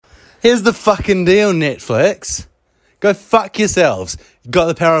Here's the fucking deal, Netflix. Go fuck yourselves. You've got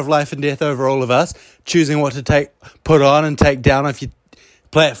the power of life and death over all of us, choosing what to put on and take down off your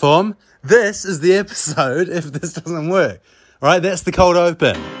platform. This is the episode if this doesn't work. All right, that's the cold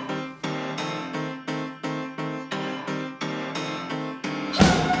open.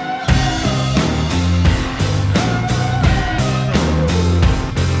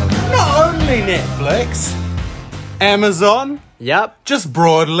 Not only Netflix, Amazon. Yep. Just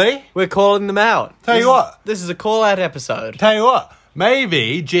broadly. We're calling them out. Tell you what. This is a call-out episode. Tell you what.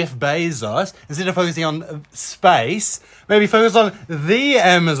 Maybe Jeff Bezos, instead of focusing on space, maybe focus on the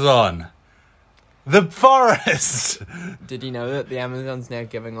Amazon. The forest. Did you know that the Amazon's now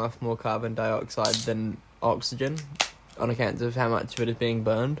giving off more carbon dioxide than oxygen on account of how much of it is being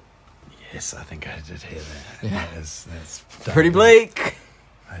burned? Yes, I think I did hear that. Yeah. That's pretty bleak.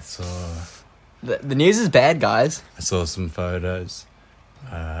 I saw... The news is bad, guys. I saw some photos.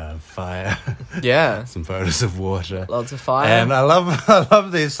 Fire. Yeah. Some photos of water. Lots of fire. And I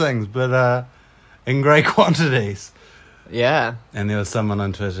love these things, but in great quantities. Yeah. And there was someone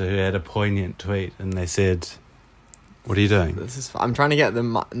on Twitter who had a poignant tweet, and they said, "What are you doing?" I'm trying to get the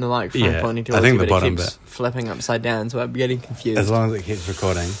microphone pointing towards I think you, the but bottom it keeps bit. flipping upside down, so I'm getting confused. As long as it keeps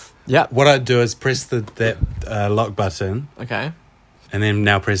recording. Yeah. What I'd do is press that lock button. Okay. And then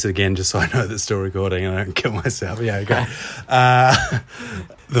now press it again just so I know that it's still recording and I don't kill myself. Yeah, okay.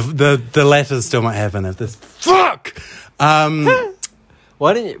 The letters still might happen if this... Fuck! Why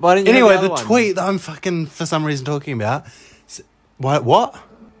didn't you Anyway, have the one? tweet that I'm fucking, for some reason, talking about... What?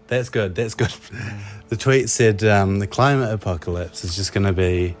 That's good. The tweet said the climate apocalypse is just going to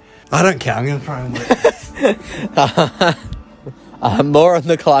be... I don't care. I'm going to try and wait. More on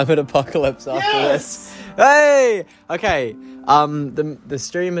the climate apocalypse after this. Hey! Okay. The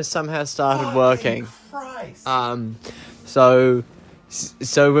stream has somehow started working. Christ. So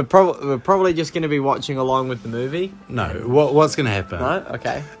we're probably just going to be watching along with the movie. No, what's going to happen? No?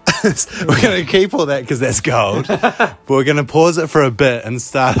 Okay. We're going to keep all that because that's gold. But we're going to pause it for a bit and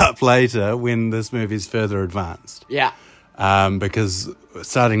start up later when this movie's further advanced. Yeah. Because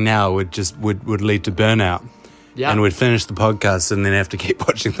starting now would lead to burnout. Yeah. And we'd finish the podcast and then have to keep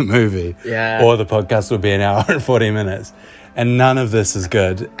watching the movie. Yeah. Or the podcast would be an hour and 40 minutes. And none of this is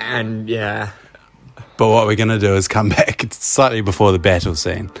good. And yeah. But what we're going to do is come back slightly before the battle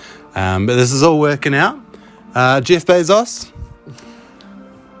scene. But this is all working out. Jeff Bezos,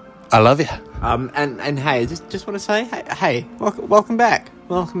 I love you. And hey, just want to say, hey, welcome back.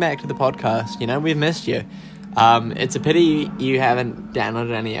 Welcome back to the podcast. You know, we've missed you. It's a pity you haven't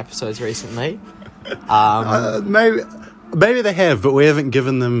downloaded any episodes recently. Maybe they have, but we haven't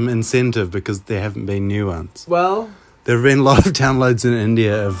given them incentive because there haven't been new ones. Well, there have been a lot of downloads in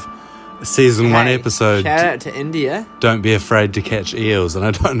India of season 1 episode. Shout out to India. Don't be afraid to catch eels, and I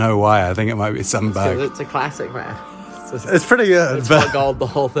don't know why. I think it might be some bug. It's a classic, man. It's pretty good. It's got gold, the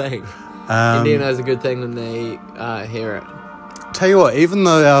whole thing. India knows a good thing when they hear it. Tell you what, even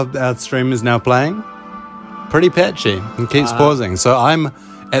though our stream is now playing, pretty patchy and keeps pausing. So I'm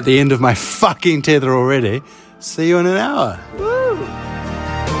at the end of my fucking tether already. See you in an hour. Woo!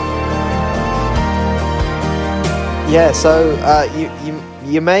 Yeah, so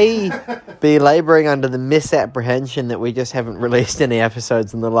you may be labouring under the misapprehension that we just haven't released any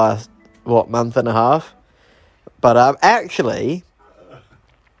episodes in the last, month and a half? But actually,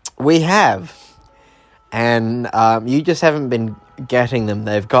 we have. And you just haven't been getting them.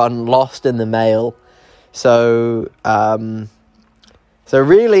 They've gotten lost in the mail. So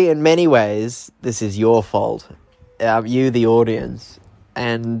really, in many ways, this is your fault. You, the audience.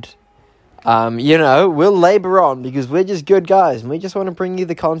 And, we'll labour on because we're just good guys and we just want to bring you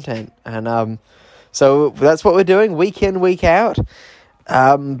the content. And so that's what we're doing week in, week out.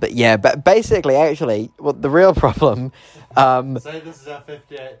 But basically, actually, the real problem... Say this is our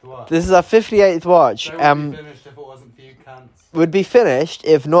 58th watch. This is our 58th watch. So would be finished if it wasn't for you cunts. Would be finished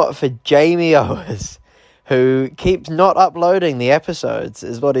if not for Jamie Owers, who keeps not uploading the episodes,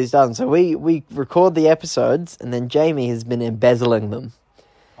 is what he's done. So we record the episodes, and then Jamie has been embezzling them.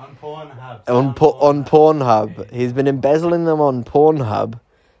 On Pornhub. On Pornhub. He's been embezzling them on Pornhub,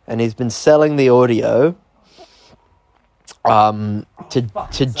 and he's been selling the audio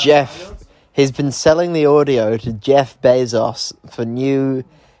to Jeff. He's been selling the audio to Jeff Bezos for new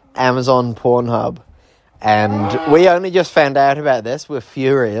Amazon Pornhub. And we only just found out about this. We're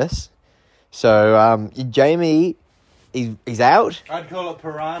furious. So, Jamie, he's out. I'd call it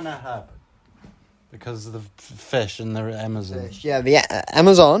Piranha Hub. Because of the fish in the Amazon. Yeah, the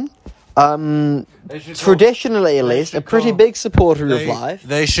Amazon. Traditionally, at least, a pretty big supporter of life.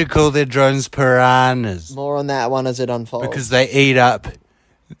 They should call their drones piranhas. More on that one as it unfolds. Because they eat up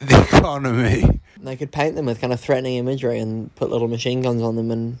the economy. They could paint them with kind of threatening imagery and put little machine guns on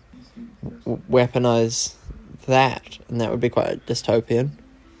them and weaponize that, and that would be quite dystopian.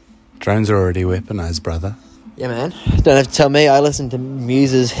 Drones are already weaponized, brother. Yeah, man. Don't have to tell me. I listened to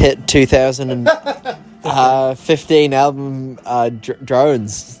Muse's hit 2015 album,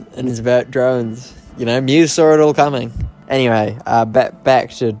 Drones, and it's about drones. You know, Muse saw it all coming. Anyway,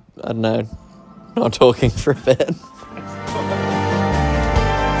 back to, I don't know, not talking for a bit.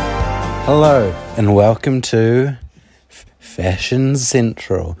 Hello, and welcome to Fashion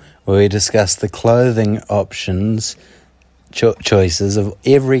Central, where we discuss the clothing options, choices of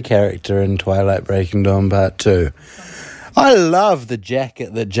every character in Twilight Breaking Dawn Part 2. I love the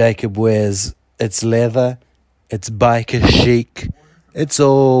jacket that Jacob wears. It's leather, it's biker chic, it's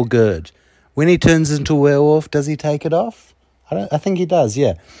all good. When he turns into a werewolf, does he take it off? I think he does,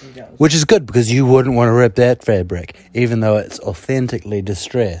 yeah. He does. Which is good, because you wouldn't want to rip that fabric, even though it's authentically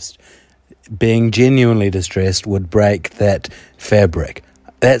distressed. Being genuinely distressed would break that fabric.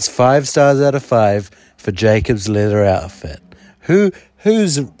 That's 5 stars out of 5 for Jacob's leather outfit.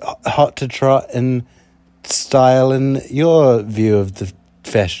 Who's hot to trot in style in your view of the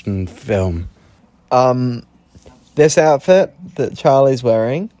fashion film? This outfit that Charlie's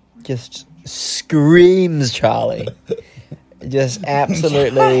wearing just screams Charlie. Just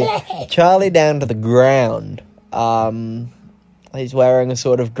absolutely Charlie down to the ground. He's wearing a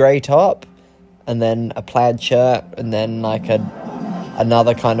sort of grey top, and then a plaid shirt, and then like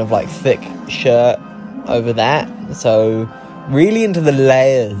another kind of like thick shirt over that. So really into the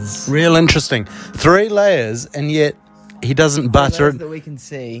layers. Real interesting. 3 layers, and yet he doesn't butter it. That we can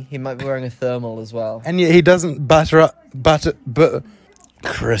see. He might be wearing a thermal as well. And yet he doesn't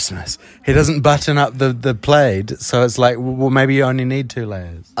Christmas. He doesn't button up the plaid, so it's like, well, maybe you only need 2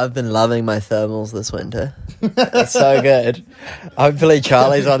 layers. I've been loving my thermals this winter. It's so good. Hopefully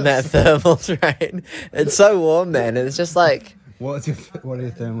Charlie's on that thermal train. It's so warm, man. It's just like... What are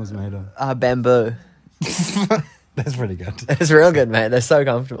your thermals made of? Bamboo. That's pretty good. It's real good, mate. They're so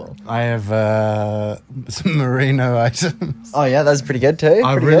comfortable. I have some merino items. Oh, yeah, that's pretty good too.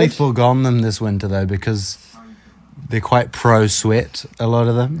 I've really forgone them this winter, though, because they're quite pro-sweat, a lot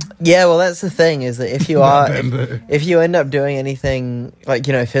of them. Yeah, well, that's the thing, is that if you if you end up doing anything, like,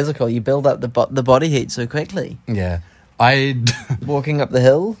 you know, physical, you build up the body heat so quickly. Yeah. Walking up the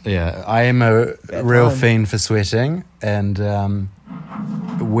hill? Yeah, I am a real fiend for sweating, and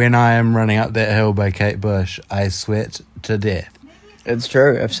when I am running up that hill by Kate Bush, I sweat to death. It's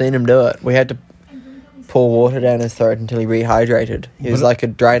true. I've seen him do it. We had to pour water down his throat until he rehydrated. He was like a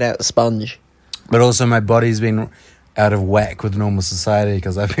dried-out sponge. But also my body's been out of whack with normal society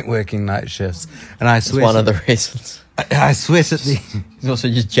because I've been working night shifts, and I sweat. It's one of the reasons. I sweat at the... He's also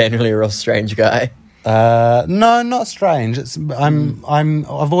just generally a real strange guy. No, not strange.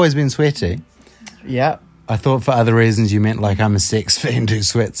 I've always been sweaty. Yeah. I thought for other reasons you meant like I'm a sex fiend who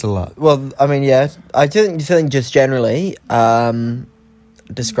sweats a lot. Well, I mean, yeah. I think just generally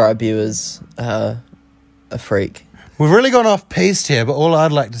describe you as a freak. We've really gone off piste here, but all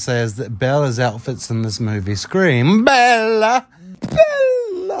I'd like to say is that Bella's outfits in this movie scream Bella,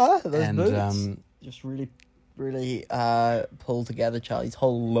 Bella. Those boots just really, really pull together Charlie's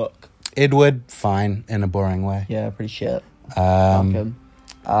whole look. Edward, fine in a boring way. Yeah, pretty shit.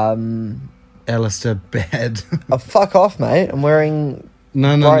 Alistair, bad. Oh, fuck off, mate! I'm wearing.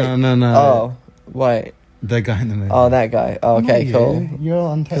 No. Oh, wait. The guy in the movie. Oh, that guy. Oh, okay, cool. You're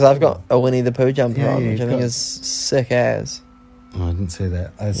on. Because I've got a Winnie the Pooh jumper on, which I think got... is sick as. Oh, I didn't see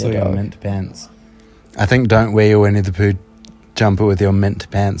that. I saw your mint pants. I think don't wear your Winnie the Pooh jumper with your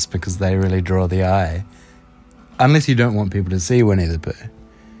mint pants because they really draw the eye. Unless you don't want people to see Winnie the Pooh.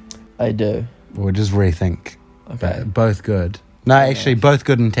 I do. Or just rethink. Okay. Both good. No, actually, both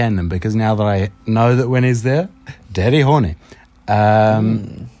good in tandem because now that I know that Winnie's there, daddy horny. All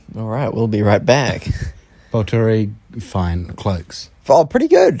right, we'll be right back. Volturi, fine. Cloaks. Oh, pretty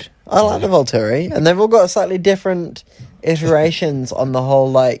good. I like the Volturi. And they've all got slightly different iterations on the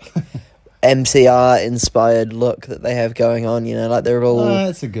whole, like, MCR-inspired look that they have going on, you know? Like, they're all...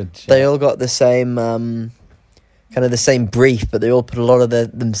 that's a good shot. They all got the same, kind of the same brief, but they all put a lot of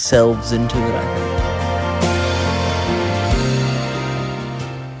themselves into it.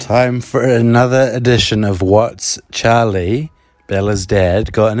 Time for another edition of What's Charlie, Bella's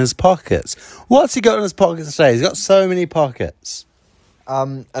dad, got in his pockets. What's he got in his pockets today? He's got so many pockets.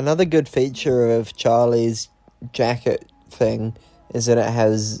 Another good feature of Charlie's jacket thing is that it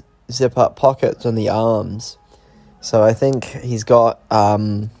has zip-up pockets on the arms. So I think he's got,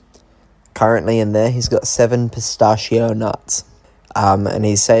 currently in there, he's got 7 pistachio nuts. And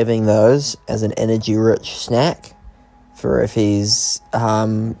he's saving those as an energy-rich snack for if he's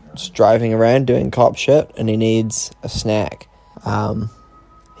just driving around doing cop shit and he needs a snack.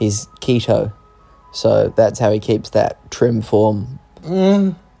 He's keto, so that's how he keeps that trim form.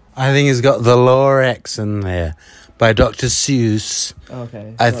 I think he's got the Lorax in there by Dr. Seuss.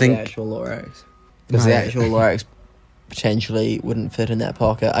 Okay, I think the actual Lorax, because the actual Lorax potentially wouldn't fit in that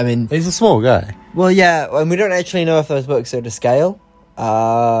pocket. I mean, he's a small guy. Well, yeah, and we don't actually know if those books are to scale.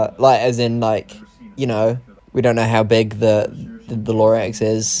 As in, we don't know how big the Lorax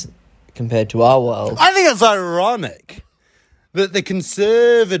is compared to our world. I think it's ironic that the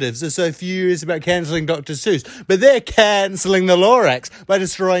conservatives are so furious about cancelling Dr. Seuss, but they're cancelling the Lorax by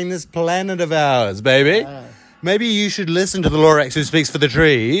destroying this planet of ours, baby. Maybe you should listen to the Lorax who speaks for the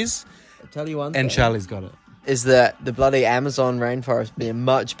trees. I'll tell you one and thing. Charlie's got it. Is that the bloody Amazon rainforest would be in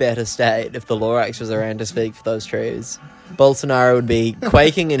much better state if the Lorax was around to speak for those trees. Bolsonaro would be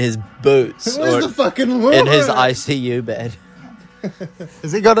quaking in his boots Where's the fucking Lorax? in his ICU bed.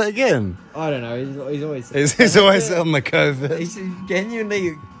 Has he got it again? I don't know. He's always... He's always on the COVID. He's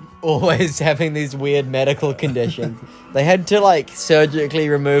genuinely always having these weird medical conditions. They had to, surgically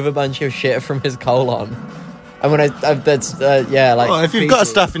remove a bunch of shit from his colon. And if you've got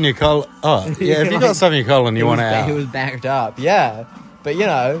stuff in your colon... if you've got stuff in your colon, you want it out. He was backed up, yeah. But,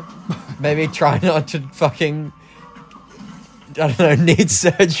 maybe try not to fucking... I don't know, need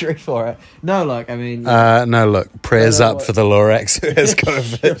surgery for it. No, look, I mean... prayers up for the Lorax who has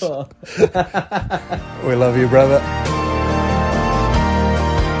COVID. Sure. We love you, brother.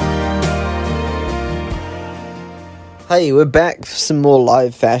 Hey, we're back for some more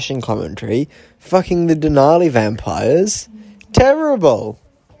live fashion commentary. Fucking the Denali vampires. Terrible.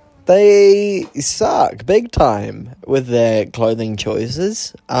 They suck big time with their clothing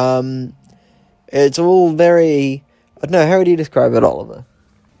choices. It's all very... I don't know, how would you describe it, Oliver?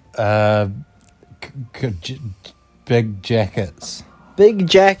 Big jackets. Big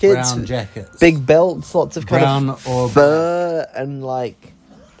jackets. Brown jackets. Big belts, lots of brown kind of fur and like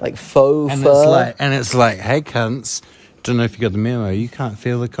faux and fur. It's like, hey cunts, don't know if you got the memo, you can't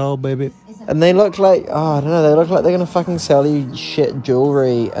feel the cold, baby. And they look like, I don't know, they look like they're gonna fucking sell you shit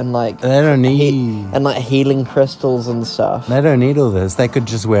jewelry and they don't need healing crystals and stuff. They don't need all this. They could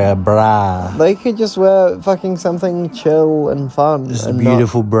just wear a bra. They could just wear fucking something chill and fun. Just a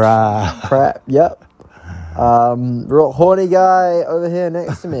beautiful bra. Crap. Yep. Real horny guy over here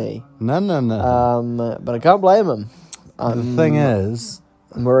next to me. No. But I can't blame him. The thing is,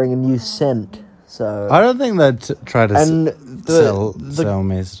 I'm wearing a new scent. So I don't think they'd try to sell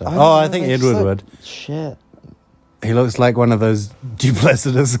me stuff. I think Edward would. Shit. He looks like one of those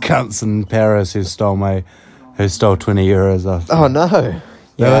duplicitous cunts in Paris who stole €20 off me. Oh no.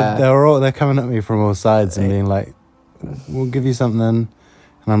 They're coming at me from all sides and being like, we'll give you something. And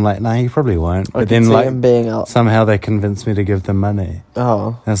I'm like, nah, you probably won't. But then somehow they convinced me to give them money.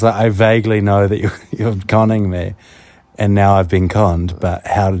 Oh. And it's like, I vaguely know that you're conning me. And now I've been conned, but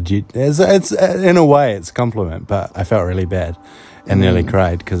how did you... It's in a way, it's a compliment, but I felt really bad and nearly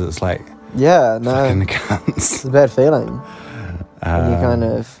cried because it's like... Yeah, no. Fucking cunts. It's a bad feeling. And you kind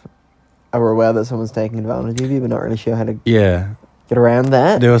of are aware that someone's taking advantage of you, but not really sure how to get around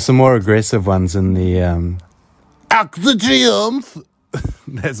that. There were some more aggressive ones in the... Arc de Triomphe!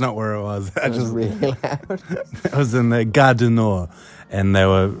 That's not where it was. That was really loud. It was in the Gare du Nord, and they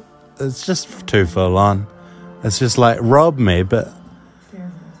were... It's just too full on. It's just like, rob me, but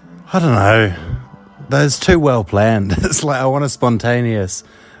I don't know. That's too well planned. It's like, I want a spontaneous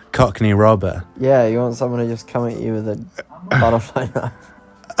Cockney robber. Yeah, you want someone to just come at you with a butterfly knife.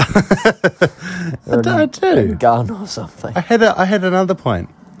 I do. A gun or something. I had another point.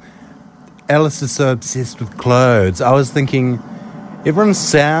 Alice is so obsessed with clothes. I was thinking, everyone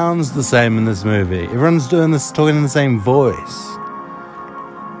sounds the same in this movie. Everyone's talking in the same voice.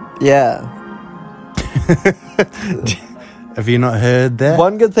 Yeah. Have you not heard that?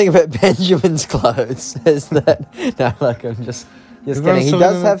 One good thing about Benjamin's clothes is that... No, look, I'm just kidding. He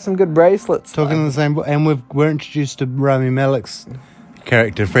does have some good bracelets. Talking in the same... And we're introduced to Rami Malek's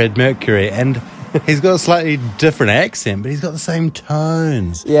character, Fred Mercury, and he's got a slightly different accent, but he's got the same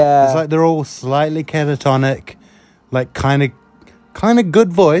tones. Yeah. It's like they're all slightly catatonic, like kind of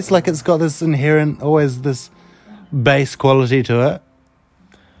good voice, like it's got this inherent, always this bass quality to it.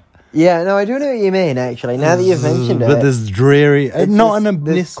 Yeah, no, I do know what you mean, actually, now that you've mentioned it. But this dreary...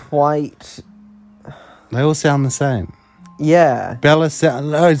 This quite... They all sound the same. Yeah.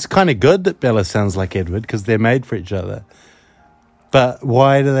 It's kind of good that Bella sounds like Edward, because they're made for each other. But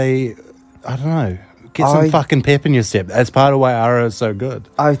why do they... I don't know. Get some fucking pep in your step. That's part of why Arrow is so good.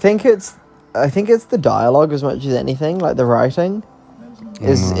 I think it's the dialogue as much as anything, like the writing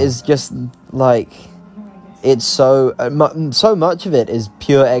is just like... it's so much of it is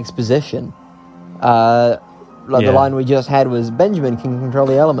pure exposition. Like the line we just had was Benjamin can control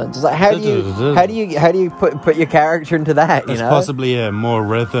the elements. It's like how do you put your character into that? It's possibly more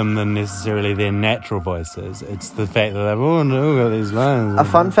rhythm than necessarily their natural voices. It's the fact that they've got these lines. A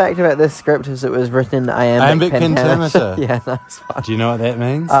fun fact about this script is it was written in iambic pentameter. Yeah, that's fun. Do you know what that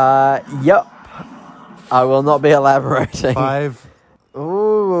means? Yep. I will not be elaborating. 5.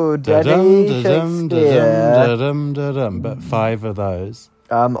 Ooh, Daddy Shakespeare. But 5 of those.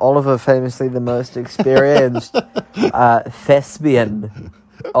 Oliver, famously the most experienced thespian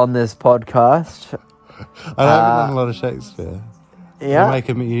on this podcast. I haven't done a lot of Shakespeare. Yeah.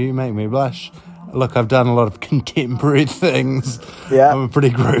 You make me blush. Look, I've done a lot of contemporary things. Yeah. I'm a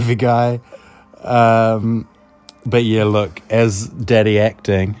pretty groovy guy. But yeah, look, as Daddy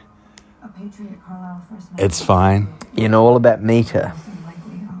acting, it's fine. You know all about meter.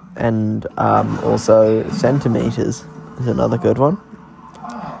 And also centimeters is another good one.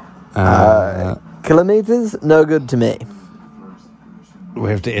 Kilometers, no good to me. We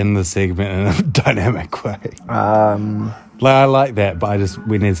have to end the segment in a dynamic way. I like that, but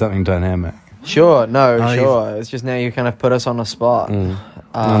we need something dynamic. Sure. It's just now you kind of put us on a spot.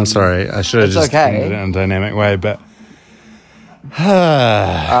 I'm sorry. I should have just ended it in a dynamic way, but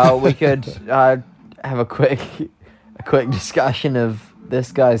we could have a quick discussion of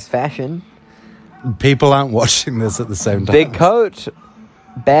this guy's fashion. People aren't watching this at the same time. Big coat.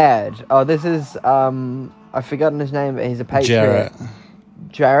 Bad. Oh, this is, I've forgotten his name, but he's a patriot.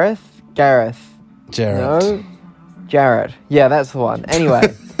 Gareth? Gareth. Jarrett. No? Jarrett. Yeah, that's the one.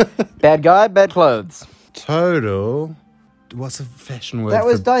 Anyway, bad guy, bad clothes. Total. What's a fashion word? That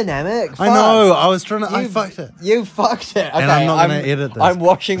was dynamic. I know. I was trying to. I fucked it. You fucked it. Okay, and I'm not going to edit this. I'm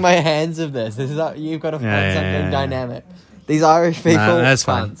washing my hands of this. You've got to find something dynamic. These Irish people. Nah, that's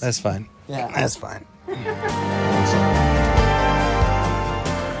fine. That's fine. Yeah. That's fine.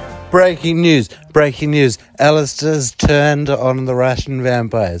 Breaking news. Alistair's turned on the Russian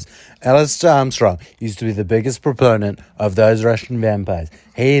vampires. Alistair Armstrong used to be the biggest proponent of those Russian vampires.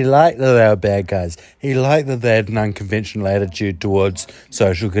 He liked that they were bad guys. He liked that they had an unconventional attitude towards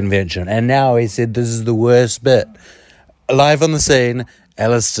social convention. And now he said this is the worst bit. Live on the scene,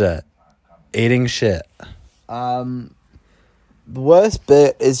 Alistair eating shit. The worst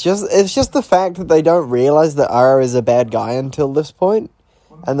bit is just the fact that they don't realise that Ara is a bad guy until this point.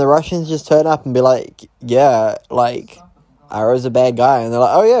 And the Russians just turn up and be like, yeah, like, Ara's a bad guy. And they're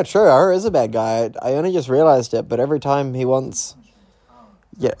like, oh yeah, true, Ara is a bad guy. I only just realised it, but every time he wants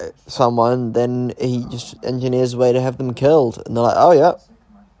someone, then he just engineers a way to have them killed. And they're like, oh yeah,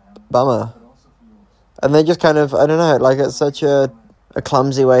 bummer. And they just kind of, I don't know, like it's such a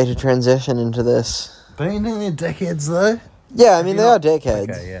clumsy way to transition into this. But you think they're dickheads though? Yeah, I mean, they are dickheads.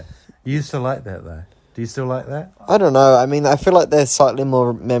 Okay, yeah. You used to like that though. Do you still like that? I don't know. I mean, I feel like they're slightly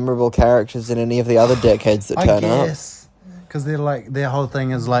more memorable characters than any of the other dickheads that turn up. Yes, because they're like their whole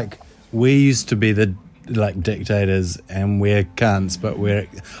thing is like we used to be the dictators and we're cunts, but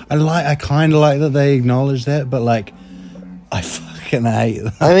I kind of like that they acknowledge that, but like I fucking hate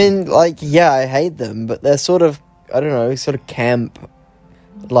them. I mean, like yeah, I hate them, but they're sort of sort of camp,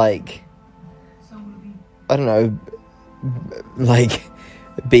 like I don't know, like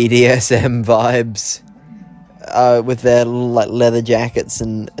BDSM vibes with their like leather jackets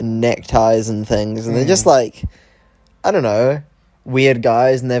and neckties and things, and they're just like I don't know, weird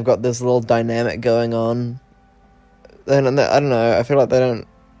guys, and they've got this little dynamic going on. And I don't know, I feel like they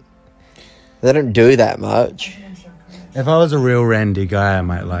don't do that much. If I was a real randy guy, I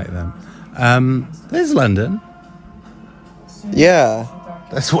might like them. There's London. Yeah.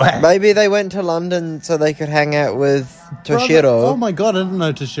 That's whack. Maybe they went to London so they could hang out with Toshiro. Oh my god, I didn't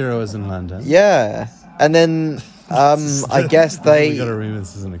know Toshiro was in London. Yeah. And then I guess they... You got to remember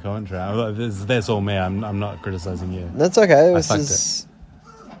this isn't a commentary. That's all me. I'm not criticising you. That's okay. It's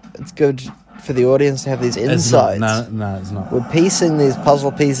good for the audience to have these insights. No, it's not. We're piecing these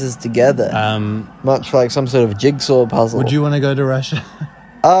puzzle pieces together. Much like some sort of jigsaw puzzle. Would you want to go to Russia?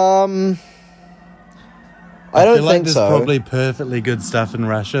 I don't feel like think there's so. Probably perfectly good stuff in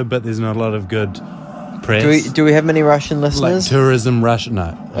Russia, but there's not a lot of good press. Do we have many Russian listeners? Like tourism Russia?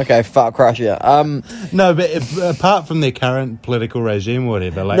 No. Okay, fuck Russia. No, but apart from their current political regime or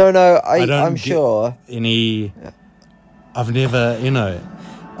whatever, like I'm sure. I've never,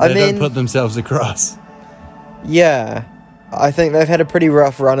 they don't put themselves across. Yeah. I think they've had a pretty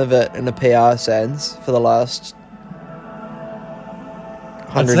rough run of it in a PR sense for the last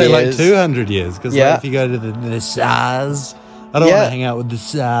 100 I'd say years. like 200 years, because if you go to the Tsars, I don't want to hang out with the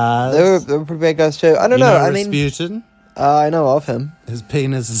Tsars. They were pretty bad guys too. I don't know. I mean, Rasputin? I know of him. His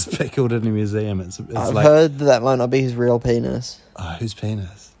penis is pickled in a museum. It's I've like, heard that might not be his real penis. whose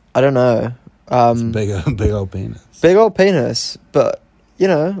penis? I don't know. It's big old penis. Big old penis, but,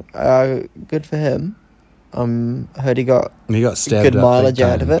 good for him. I heard he got stabbed good up mileage big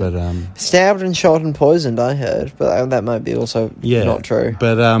time, out of it. But, stabbed and shot and poisoned, I heard, but that might be also not true.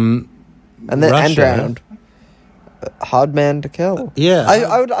 But and drowned. Hard man to kill. Yeah,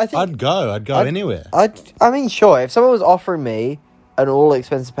 I think I'd go anywhere. I mean, sure. If someone was offering me an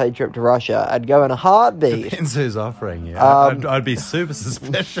all-expense paid trip to Russia, I'd go in a heartbit. Depends who's offering you. I'd be super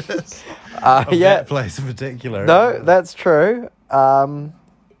suspicious of that place in particular. No, that's true.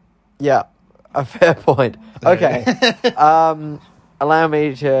 Yeah, a fair point. Okay. Allow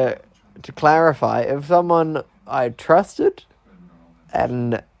me to clarify. If someone I trusted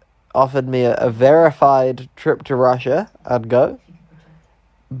and offered me a verified trip to Russia, I'd go.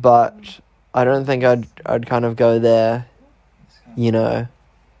 But I don't think I'd kind of go there,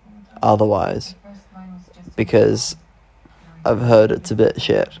 otherwise. Because I've heard it's a bit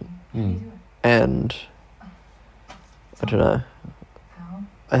shit. And I don't know.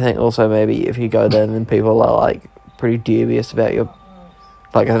 I think also maybe if you go there then people are like pretty dubious about your...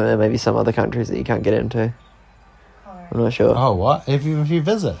 Like I think there may be some other countries that you can't get into. I'm not sure. Oh, what? If you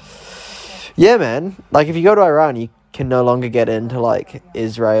visit? Yeah, man. Like, if you go to Iran, you can no longer get into, like,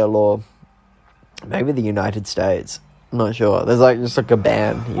 Israel or maybe the United States. I'm not sure. There's, like, just, like, a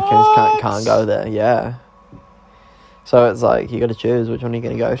ban. You can't go there. Yeah. So it's like, you got to choose which one you're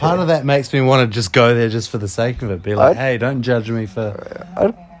going to go to. Part of that makes me want to just go there just for the sake of it. Be like, hey, don't judge me for...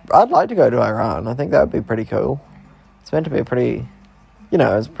 I'd like to go to Iran. I think that would be pretty cool. It's meant to be a pretty...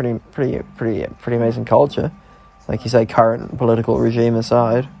 it's pretty amazing culture. Like you say, current political regime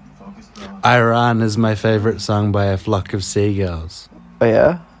aside. Iran is my favourite song by A Flock of Seagulls. Oh,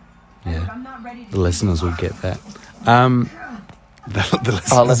 yeah? Yeah. The listeners will get that. The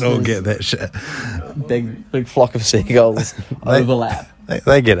listeners all get that shit. Big flock of seagulls overlap.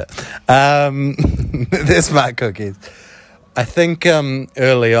 They get it. They're smart cookies. I think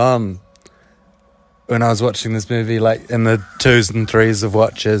early on, when I was watching this movie, like in the 2s and 3s of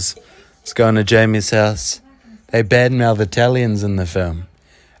watches, I was going to Jamie's house. They badmouth Italians in the film.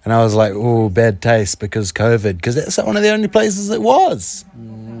 And I was like, oh, bad taste because COVID. Because that's one of the only places it was.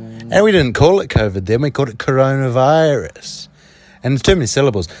 And we didn't call it COVID then. We called it coronavirus. And it's too many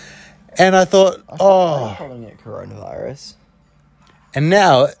syllables. And I thought, calling it coronavirus. And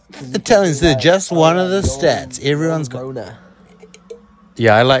now, Italians, they're just one of the stats. Everyone's got...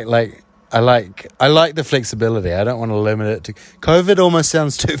 Yeah, I like the flexibility. I don't want to limit it to... COVID almost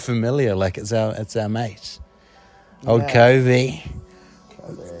sounds too familiar, like it's our mate. Old COVID.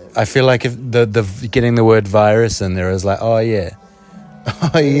 I feel like if the getting the word virus in there is like, oh yeah.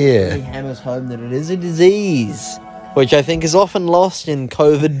 It hammers home that it is a disease, which I think is often lost in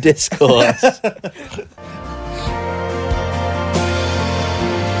COVID discourse.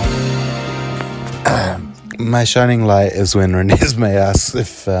 My shining light is when Renesmee asks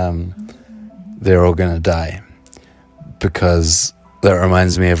if they're all going to die, because that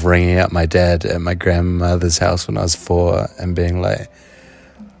reminds me of ringing up my dad at my grandmother's house when I was 4 and being like,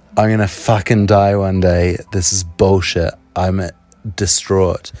 I'm going to fucking die one day. This is bullshit. I'm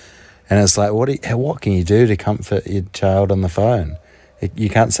distraught. And it's like, what can you do to comfort your child on the phone? You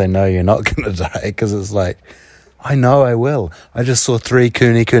can't say, no, you're not going to die, because it's like, I know I will. I just saw 3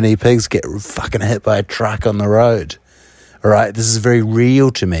 cooney pigs get fucking hit by a truck on the road. All right, this is very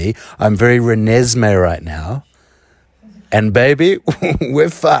real to me. I'm very Renesmee right now. And baby, we're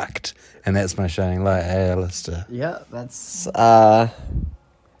fucked. And that's my shining light. Hey, Alistair. Yeah, that's...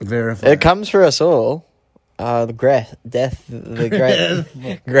 Verified. It comes for us all. The Greth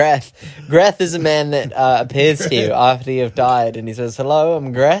is a man that appears to you after you have died, and he says, hello,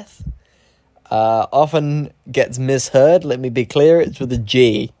 I'm Greth. Often gets misheard. Let me be clear, it's with a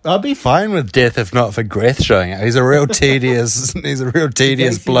G. I'd be fine with death if not for Greth showing up. He's a real tedious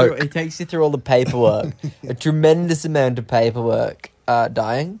bloke. He takes you through all the paperwork. A tremendous amount of paperwork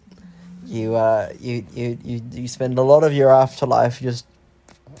dying. You spend a lot of your afterlife just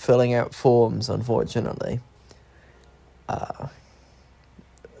filling out forms, unfortunately.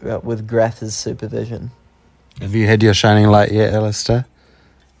 With Greth's supervision. Have you had your shining light yet, Alistair?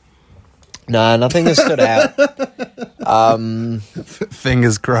 No, nothing has stood out.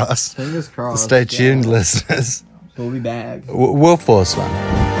 Fingers crossed. Fingers crossed. Stay tuned, listeners. We'll be back. We'll force one.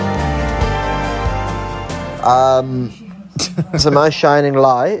 So my shining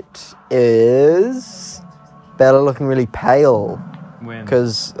light is Bella looking really pale. When?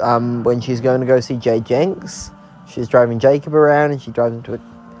 Because when she's going to go see Jay Jenks, she's driving Jacob around and she drives into a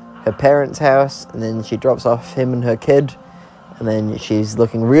her parents' house, and then she drops off him and her kid, and then she's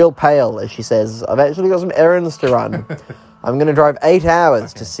looking real pale as she says, I've actually got some errands to run. I'm going to drive 8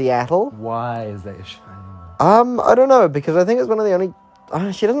 hours to Seattle. Why is that shining? I don't know, because I think it's one of the only...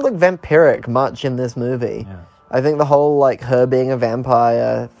 she doesn't look vampiric much in this movie. Yeah. I think the whole, like, her being a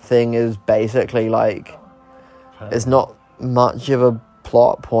vampire thing is basically, like... It's not much of a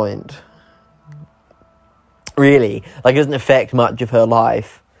plot point. Really. Like, it doesn't affect much of her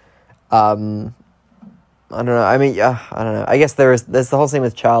life. I don't know. I mean, I don't know. I guess there's the whole scene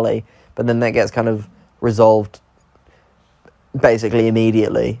with Charlie, but then that gets kind of resolved basically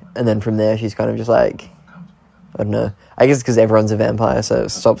immediately. And then from there, she's kind of just like... I don't know. I guess because everyone's a vampire, so it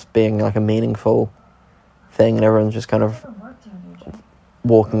stops being like a meaningful thing, and everyone's just kind of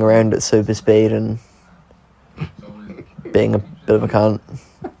walking around at super speed and being a bit of a cunt.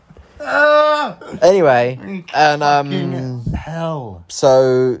 Anyway, and hell.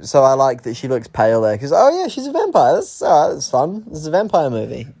 So I like that she looks pale there because she's a vampire. That's alright. That's fun. This is a vampire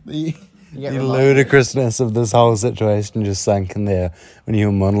movie. The ludicrousness of this whole situation just sunk in there when you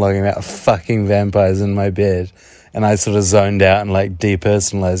were monologuing about fucking vampires in my bed, and I sort of zoned out and like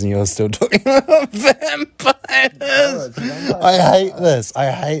depersonalized, and you're still talking about vampires. I hate this.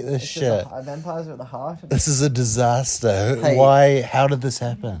 I hate this shit. Vampires are at the heart. This is a disaster. Hey. Why? How did this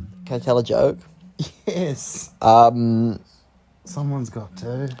happen? Can I tell a joke? Yes. Someone's got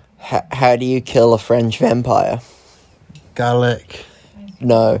to. How do you kill a French vampire? Garlic.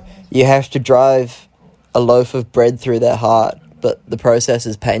 No, you have to drive a loaf of bread through their heart, but the process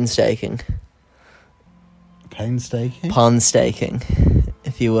is painstaking. Painstaking? Painstaking,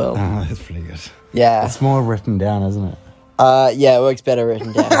 if you will. Oh, that's pretty good. Yeah. It's more written down, isn't it? Yeah, it works better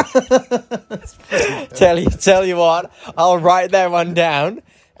written down. Tell you what, I'll write that one down,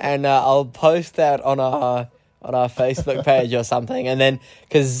 and I'll post that on our Facebook page or something, and then,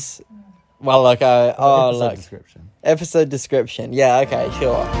 because, well, look, Description. Episode description. Yeah, okay,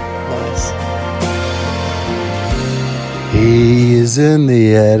 sure. Nice. He is in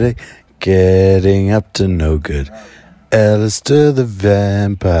the attic, getting up to no good. Alistair the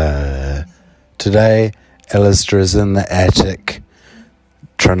vampire. Today, Alistair is in the attic,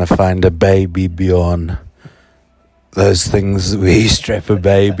 trying to find a baby beyond those things where you strap a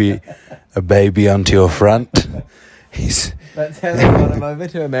baby onto your front. That's how they got him over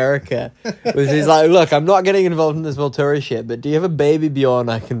to America. He's like, look, I'm not getting involved in this Volturi shit, but do you have a baby Bjorn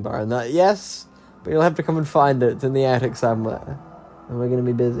I can borrow? And that, yes, but you'll have to come and find it. It's in the attic somewhere. And we're going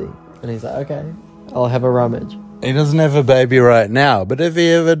to be busy. And he's like, okay, I'll have a rummage. He doesn't have a baby right now, but if he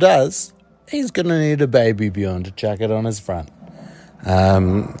ever does, he's going to need a baby Bjorn to chuck it on his front.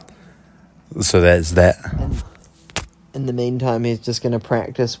 So that's that. And in the meantime, he's just going to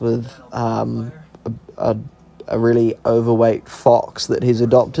practice with a really overweight fox that he's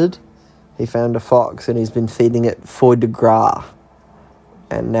adopted. He found a fox and he's been feeding it foie de gras.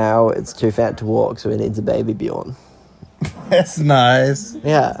 And now it's too fat to walk, so he needs a baby Bjorn. That's nice.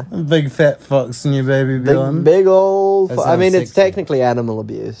 Yeah. A big fat fox in your baby Bjorn. Big old... I mean, it's sexy. technically animal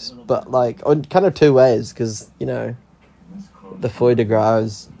abuse, but like, on kind of two ways, because, you know, the foie de gras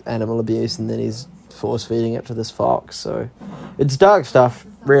is animal abuse, and then he's force-feeding it to this fox, so... It's dark stuff,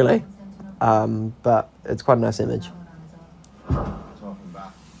 really. But it's quite a nice image.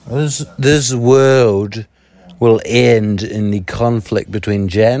 This world will end in the conflict between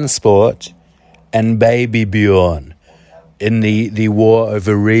Jansport and Baby Bjorn in the war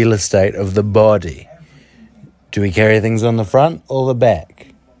over real estate of the body. Do we carry things on the front or the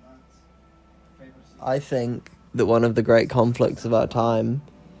back? I think that one of the great conflicts of our time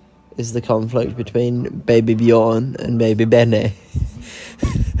is the conflict between Baby Bjorn and Baby Bene.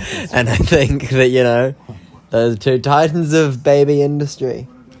 And I think that, you know, those two titans of baby industry.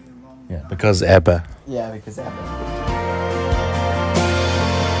 Yeah, because ABBA. Yeah, because ABBA.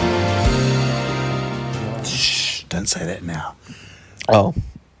 Shh, don't say that now. Oh.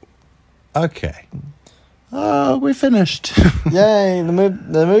 Okay. Oh, we finished. Yay, the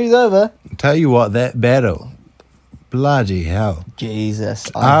movie's over. Tell you what, that battle. Bloody hell.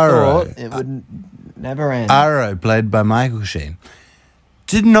 Jesus. I Arrow. thought it would never end. Arrow, played by Michael Sheen,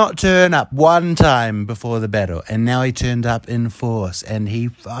 did not turn up one time before the battle, and now he turned up in force, and he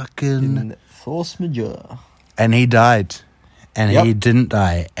fucking... Force majeure. And he died. And Yep. he didn't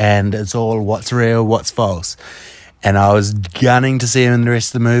die. And it's all what's real, what's false. And I was gunning to see him in the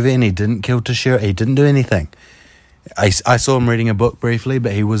rest of the movie, and he didn't kill Tashira. He didn't do anything. I saw him reading a book briefly,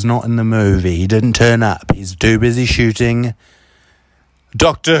 but he was not in the movie. He didn't turn up. He's too busy shooting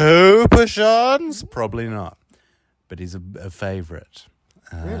Doctor Who push-ons? Probably not. But he's a favourite.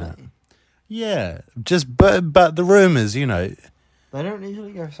 Really? Yeah. But the rumours, you know, They don't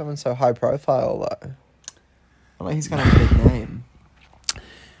usually go for someone so high profile, though. Well, like he's got a big name.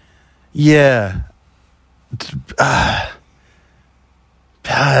 Yeah.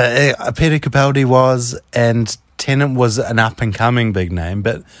 Peter Capaldi was, and Tennant was an up-and-coming big name,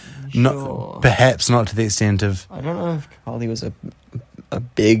 but perhaps not to the extent of... I don't know if Capaldi was a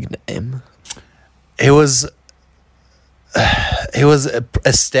big name. He was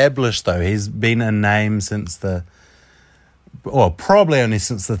established, though. He's been a name since probably only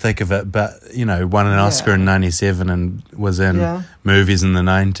since the thick of it, but, won an Oscar in 97 and was in movies in the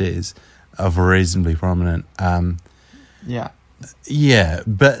 90s of reasonably prominent.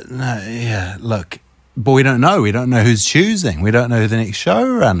 Look, but we don't know. We don't know who's choosing. We don't know who the next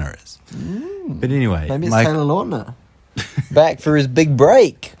showrunner is. But anyway. Maybe it's Taylor Lautner. Back for his big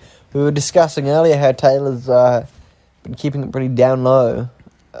break. We were discussing earlier how Taylor's been keeping it pretty down low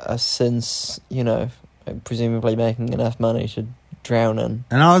since, presumably making enough money to drown in.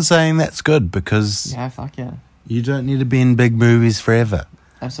 And I was saying that's good because... Yeah, fuck yeah. You don't need to be in big movies forever.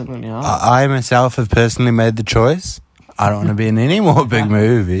 Absolutely not. I myself have personally made the choice. I don't want to be in any more big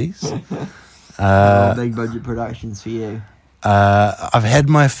movies. Big budget productions for you. I've had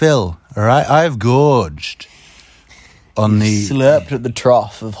my fill, all right? I've gorged on the... Slurped at the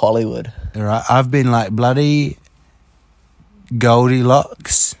trough of Hollywood. All right? I've been like bloody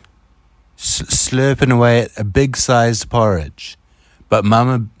Goldilocks, slurping away at a big-sized porridge. But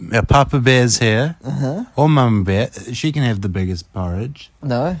Papa Bear's here, or Mama Bear, she can have the biggest porridge.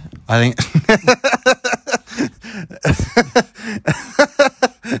 No. I think...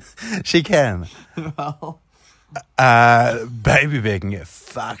 She can. Well. Baby Bear can get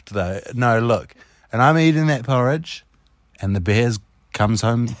fucked, though. No, look. And I'm eating that porridge, and the bears come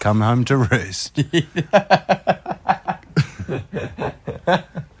home to roost.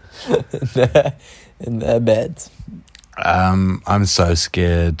 In their beds. I'm so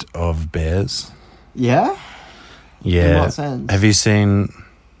scared of bears. Yeah? Yeah. In what sense? Have you seen...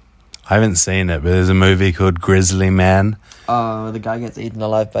 I haven't seen it, but there's a movie called Grisly Man. Oh, the guy gets eaten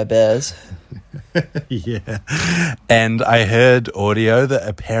alive by bears. Yeah. And I heard audio that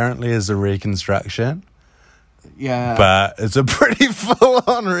apparently is a reconstruction. Yeah. But it's a pretty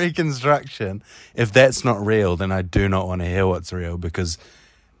full-on reconstruction. If that's not real, then I do not want to hear what's real, because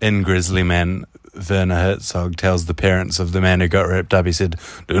in Grisly Man, Werner Herzog tells the parents of the man who got ripped up, he said,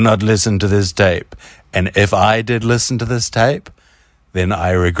 "Do not listen to this tape." And if I did listen to this tape, then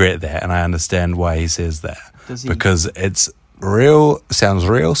I regret that, and I understand why he says that. Because it's real, sounds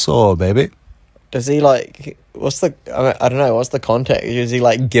real sore, baby. Does he, I don't know, what's the context? Does he,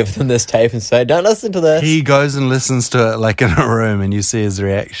 give them this tape and say, "Don't listen to this"? He goes and listens to it, in a room, and you see his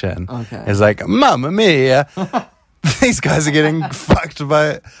reaction. Okay. He's like, "Mamma mia, these guys are getting fucked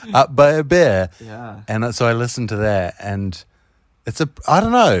up by a bear." Yeah. And so I listened to that, and I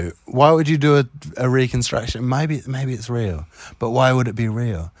don't know, why would you do a reconstruction? Maybe it's real, but why would it be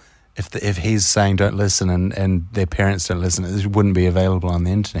real? If he's saying don't listen and their parents don't listen, it wouldn't be available on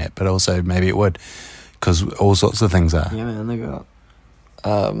the internet. But also maybe it would, because all sorts of things are. Yeah, man, they got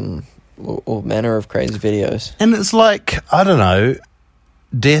all manner of crazy videos. And it's I don't know,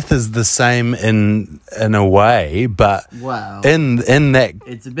 death is the same in a way, but in that...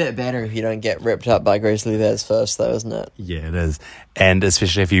 It's a bit better if you don't get ripped up by grizzly bears first, though, isn't it? Yeah, it is. And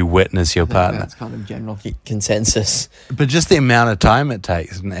especially if you witness your partner. That's kind of general consensus. But just the amount of time it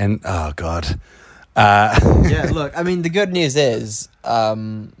takes, and oh, God. Yeah, look, I mean, the good news is, I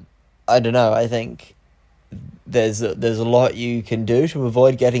don't know, I think there's a lot you can do to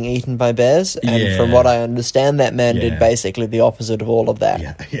avoid getting eaten by bears, and from what I understand, that man did basically the opposite of all of that.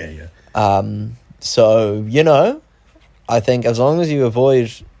 Yeah. So, I think as long as you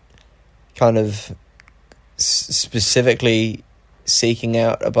avoid kind of specifically seeking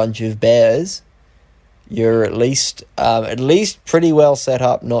out a bunch of bears, you're at least pretty well set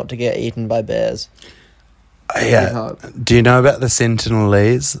up not to get eaten by bears. Yeah. Do you know about the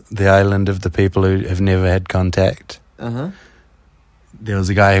Sentinelese, the island of the people who have never had contact? Uh-huh. There was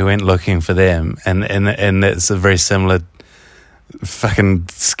a guy who went looking for them, and it's a very similar fucking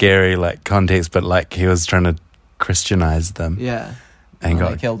scary context, but he was trying to Christianize them. Yeah. And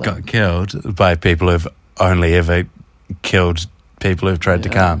got killed by people who've only ever killed people who've tried to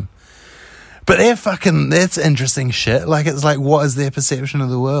come. But that's interesting shit. It's what is their perception of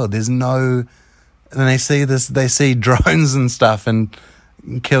the world? There's no... And they see drones and stuff and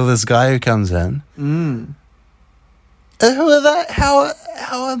kill this guy who comes in. Mm. Who are they?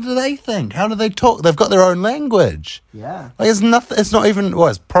 How do they think? How do they talk? They've got their own language. Yeah. It's nothing. It's not even... Well,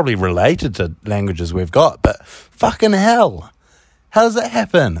 it's probably related to languages we've got, but fucking hell. How does that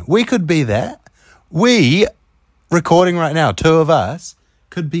happen? We could be that. We recording right now, two of us,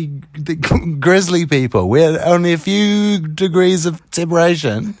 could be the grizzly people. We're only a few degrees of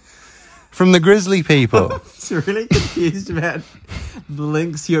separation from the grizzly people. I'm really confused about the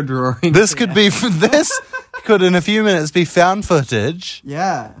links you're drawing. This could in a few minutes be found footage.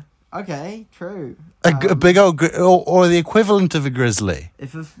 Yeah. Okay. True. A big old or the equivalent of a grizzly.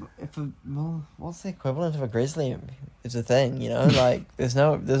 Well, what's the equivalent of a grizzly? It's a thing, you know. Like there's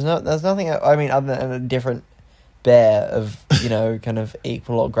nothing. I mean, other than a different bear of kind of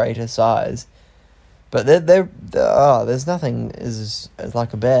equal or greater size, but there's nothing is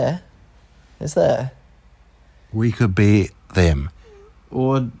like a bear, is there? We could be them.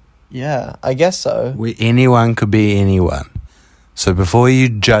 Or yeah, I guess so. Anyone could be anyone. So before you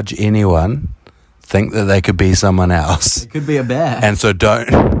judge anyone, think that they could be someone else. It could be a bear. And so don't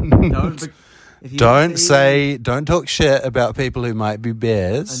talk shit about people who might be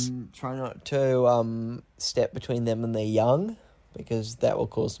bears. And try not to step between them and their young, because that will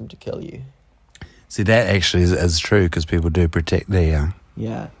cause them to kill you. See, that actually is true, because people do protect their young.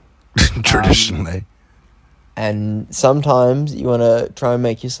 Yeah. Traditionally. And sometimes you want to try and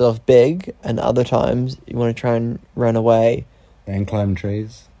make yourself big, and other times you want to try and run away. And climb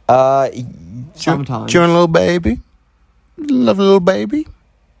trees. Sometimes. Do you want a little baby? Love a little baby?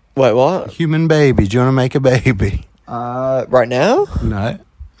 Wait, what? Human baby. Do you want to make a baby? Right now? No.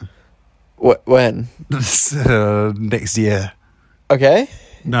 When? Next year. Okay.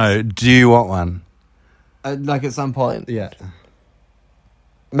 No. Do you want one? Like at some point? Yeah.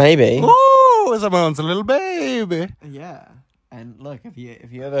 Maybe. Oh, someone wants a little baby. Yeah. And look, if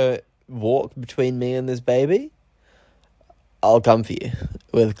you ever walk between me and this baby, I'll come for you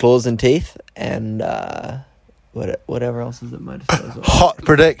with claws and teeth and whatever else is at my disposal. Hot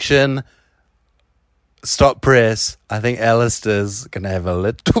prediction. Stop press. I think Alistair's going to have a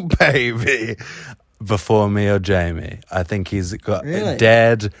little baby before me or Jamie. I think he's got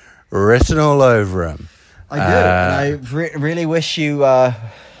dad written all over him. I do. And I really wish you, I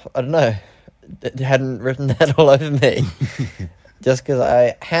don't know, hadn't written that all over me. Just because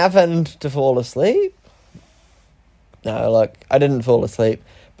I happened to fall asleep. No, look, I didn't fall asleep.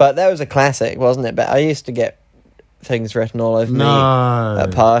 But that was a classic, wasn't it? But I used to get things written all over me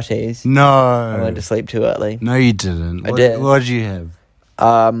at parties. No. I went to sleep too early. No, you didn't. I did. What did you have?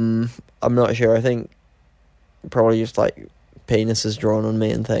 I'm not sure. I think probably just like penises drawn on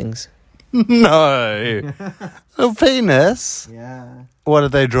me and things. No. A penis? Yeah. What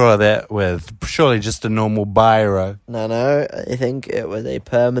did they draw that with? Surely just a normal biro. No, I think it was a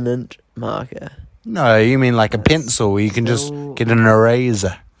permanent marker. No, you mean like a pencil where you can just get an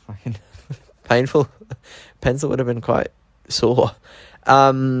eraser. Fucking painful. Pencil would have been quite sore.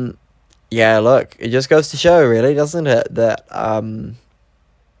 Yeah, look, it just goes to show, really, doesn't it, that,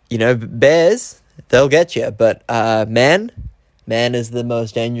 bears, they'll get you, but man is the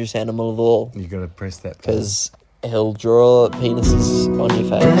most dangerous animal of all. You gotta press that. Because he'll draw penises on your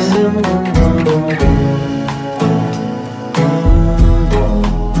face.